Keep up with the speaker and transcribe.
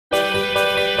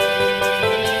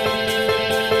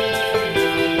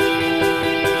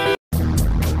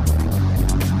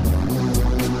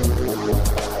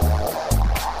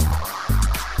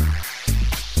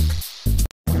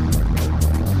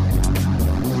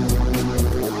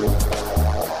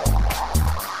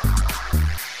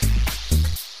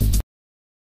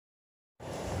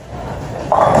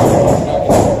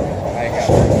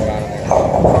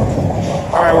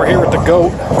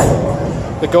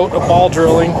goat of ball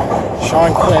drilling,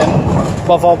 Shaun Quinn,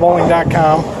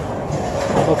 AboveAllBowling.com,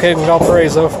 located in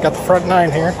Valparaiso. Got the front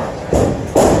nine here.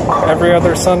 Every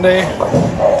other Sunday,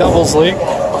 doubles league.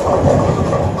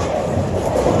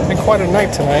 Been quite a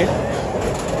night tonight.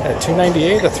 At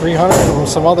 298, a 300 from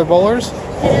some other bowlers.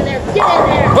 Get in there, get in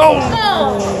there. Oh!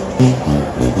 Oh.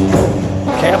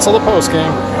 Cancel the post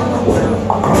game.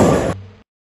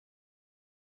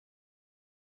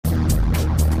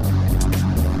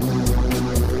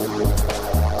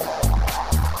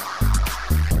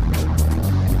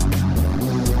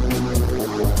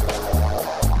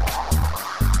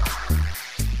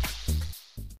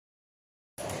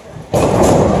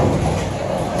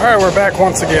 Alright, we're back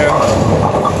once again.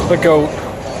 The GOAT,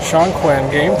 Shaun Quinn,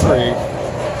 game 3.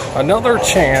 Another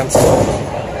chance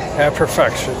at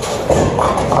perfection.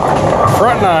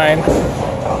 Front 9.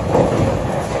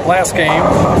 Last game,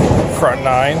 front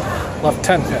 9. Left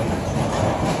 10 pin.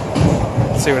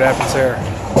 Let's see what happens here.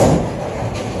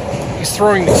 He's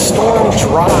throwing the Storm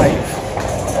Drive.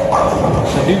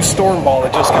 The new Storm ball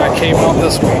that just came out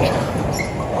this week.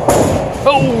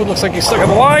 Oh, looks like he's stuck on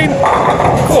the line.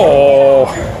 Oh.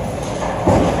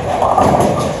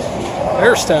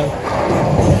 There's 10.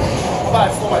 Hold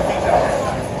on, slow my feet down.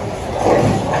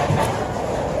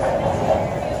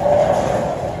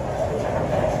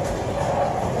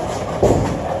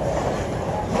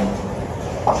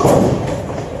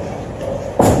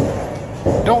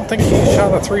 Don't think he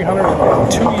shot a 300 in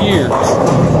 2 years.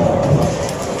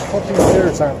 Hope these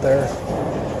hitters aren't there.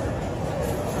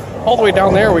 All the way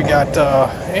down there we got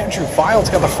Andrew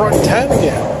Files got the front 10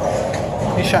 again.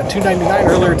 He shot 299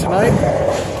 earlier tonight.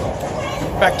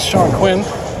 Back to Shaun Quinn.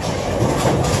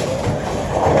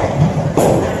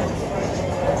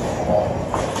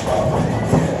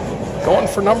 Going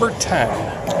for number 10.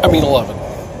 I mean 11.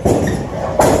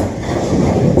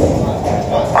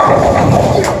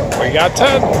 We got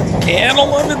 10 and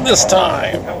 11 this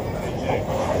time.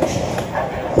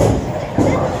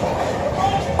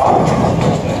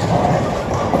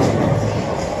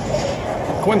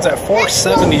 Quinn's at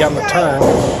 470 on the turn.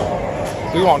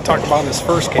 We won't talk about his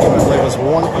first game. I believe it was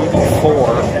 184.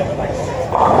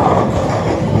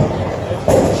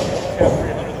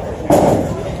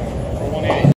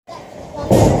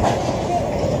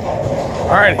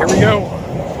 All right, here we go.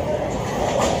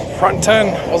 Front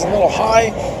 10 was a little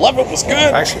high. 11 was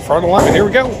good. Actually, front 11. Here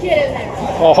we go.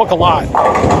 Oh, hook a lot.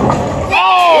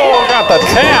 Oh, got the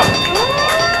tap.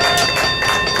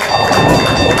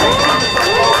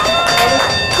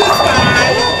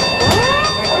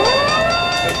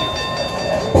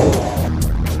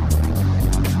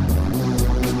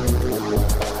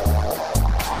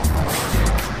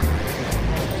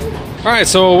 All right,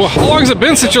 so how long has it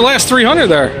been since your last 300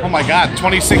 there? Oh my God,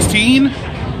 2016. When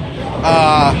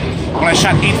I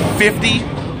shot 850.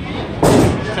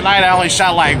 Tonight I only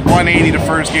shot like 180 the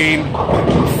first game.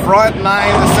 Front 9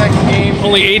 the second game.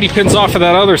 Only 80 pins off of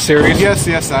that other series. Yes,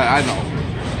 I know.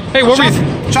 Hey, what were you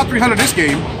shot 300 this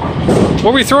game.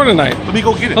 What were you throwing tonight? Let me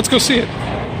go get it. Let's go see it.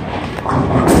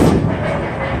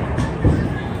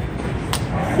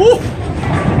 Woo!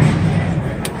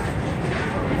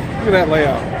 Look at that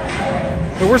layout.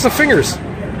 Hey, where's the fingers?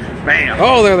 Bam.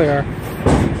 Oh, there they are.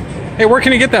 Hey, where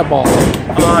can you get that ball?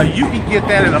 You can get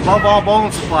that at Above All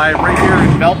Bowling Supply right here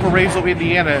in Valparaiso,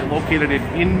 Indiana, located in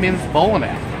Inman's Bowling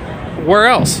Alley. Where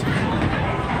else?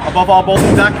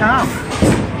 AboveAllBowling.com.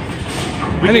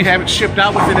 We can have it shipped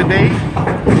out within a day.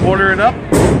 Order it up.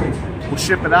 We'll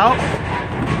ship it out.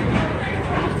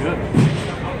 Good.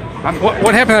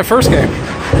 What happened that first game?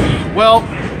 Well,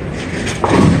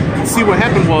 see, what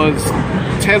happened was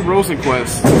Ted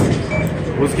Rosenquist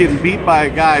was getting beat by a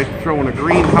guy throwing a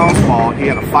green house ball. He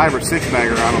had a 5 or 6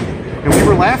 bagger on him, and we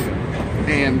were laughing.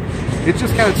 And it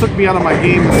just kind of took me out of my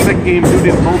game. The second game, dude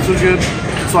didn't bowl too good,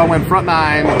 so I went front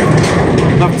 9,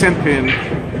 left 10 pin.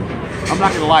 I'm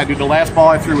not gonna lie, dude. The last ball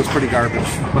I threw was pretty garbage,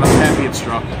 but I'm happy it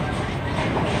struck.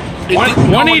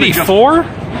 184,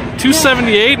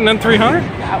 278, and then 300.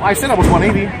 I said I was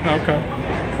 180. Okay.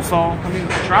 So, I mean,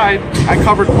 I tried. I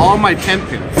covered all my 10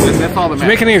 pins. That's all that matters. Did you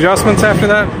make any adjustments after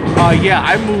that? Yeah,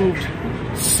 I moved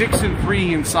 6 and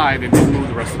 3 inside and didn't move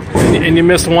the rest of it. And you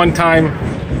missed one time?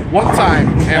 One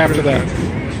time after that.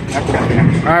 After that,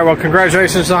 yeah. All right, well,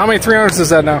 congratulations. So how many 300s is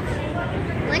that now?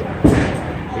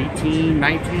 18,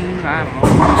 19, I don't know.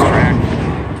 I'm on this track.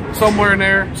 Somewhere in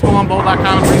there.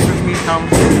 StolenBowl.com. Research me, come.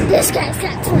 This guy's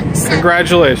got 27.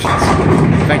 Congratulations.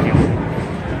 Thank you.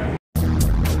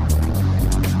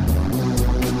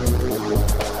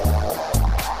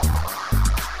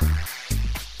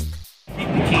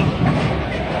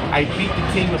 I beat the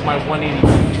king with my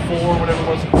 184, whatever it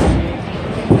was.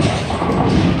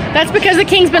 That's because the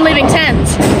king's been leaving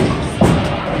 10s.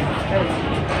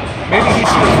 Maybe he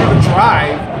should have threw the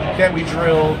drive that we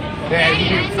drilled. That he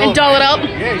didn't throw And dull it up.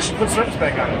 Yeah, he should put surface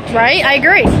back on it. Right? I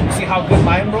agree. See how good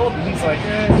mine rolled? And he's like,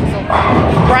 it's okay.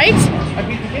 Right? I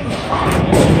beat the king.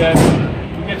 Yeah,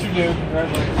 you get your due.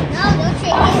 Congratulations. No, don't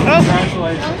shake it. Oh.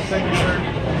 Congratulations. Thank you, sir.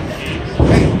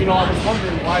 Hey, you know, I was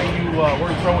wondering why you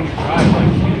weren't throwing your drive. Like,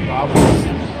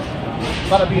 I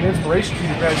thought it'd be an inspiration for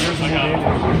you to grab yours and move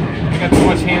in. I got too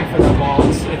much hand for that ball.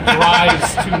 It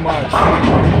drives too much.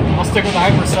 I'll stick with the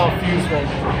hypercell fuse right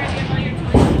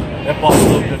now. That ball's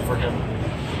still good for him.